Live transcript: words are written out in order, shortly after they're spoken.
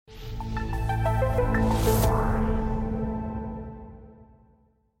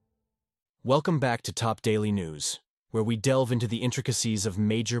Welcome back to Top Daily News, where we delve into the intricacies of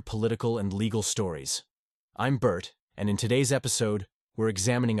major political and legal stories. I'm Bert, and in today's episode, we're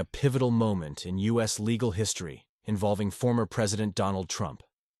examining a pivotal moment in U.S. legal history involving former President Donald Trump.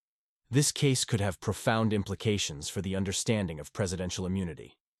 This case could have profound implications for the understanding of presidential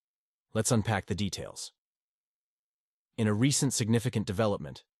immunity. Let's unpack the details. In a recent significant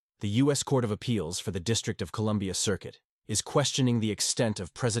development, the U.S. Court of Appeals for the District of Columbia Circuit is questioning the extent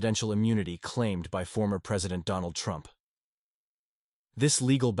of presidential immunity claimed by former President Donald Trump. This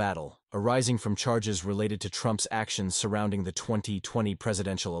legal battle, arising from charges related to Trump's actions surrounding the 2020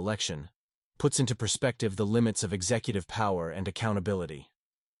 presidential election, puts into perspective the limits of executive power and accountability.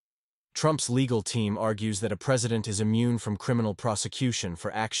 Trump's legal team argues that a president is immune from criminal prosecution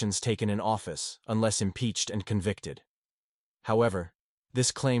for actions taken in office unless impeached and convicted. However,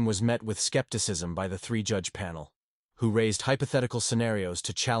 this claim was met with skepticism by the three-judge panel, who raised hypothetical scenarios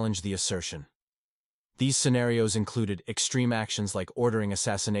to challenge the assertion. These scenarios included extreme actions like ordering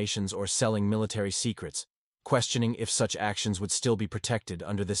assassinations or selling military secrets, questioning if such actions would still be protected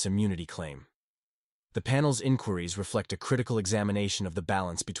under this immunity claim. The panel's inquiries reflect a critical examination of the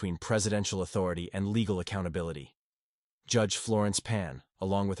balance between presidential authority and legal accountability. Judge Florence Pan,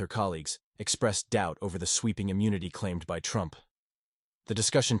 along with her colleagues, expressed doubt over the sweeping immunity claimed by Trump. The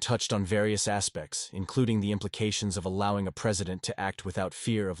discussion touched on various aspects, including the implications of allowing a president to act without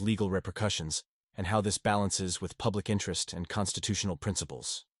fear of legal repercussions, and how this balances with public interest and constitutional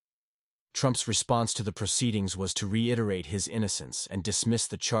principles. Trump's response to the proceedings was to reiterate his innocence and dismiss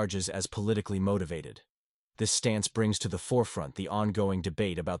the charges as politically motivated. This stance brings to the forefront the ongoing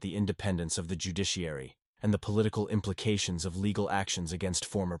debate about the independence of the judiciary and the political implications of legal actions against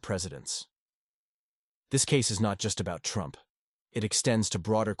former presidents. This case is not just about Trump. It extends to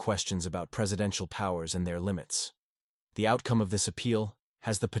broader questions about presidential powers and their limits. The outcome of this appeal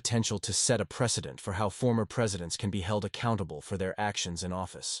has the potential to set a precedent for how former presidents can be held accountable for their actions in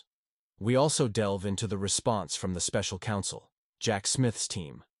office. We also delve into the response from the special counsel, Jack Smith's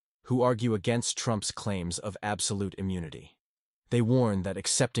team, who argue against Trump's claims of absolute immunity. They warn that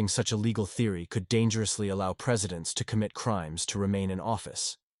accepting such a legal theory could dangerously allow presidents to commit crimes to remain in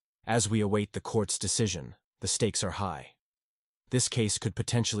office. As we await the court's decision, the stakes are high. This case could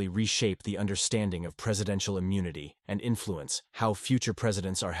potentially reshape the understanding of presidential immunity and influence how future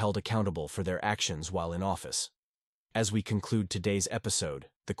presidents are held accountable for their actions while in office. As we conclude today's episode,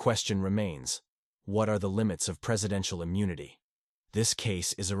 the question remains, what are the limits of presidential immunity? This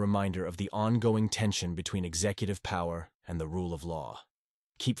case is a reminder of the ongoing tension between executive power and the rule of law.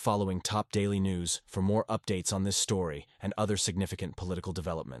 Keep following Top Daily News for more updates on this story and other significant political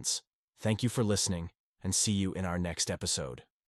developments. Thank you for listening, and see you in our next episode.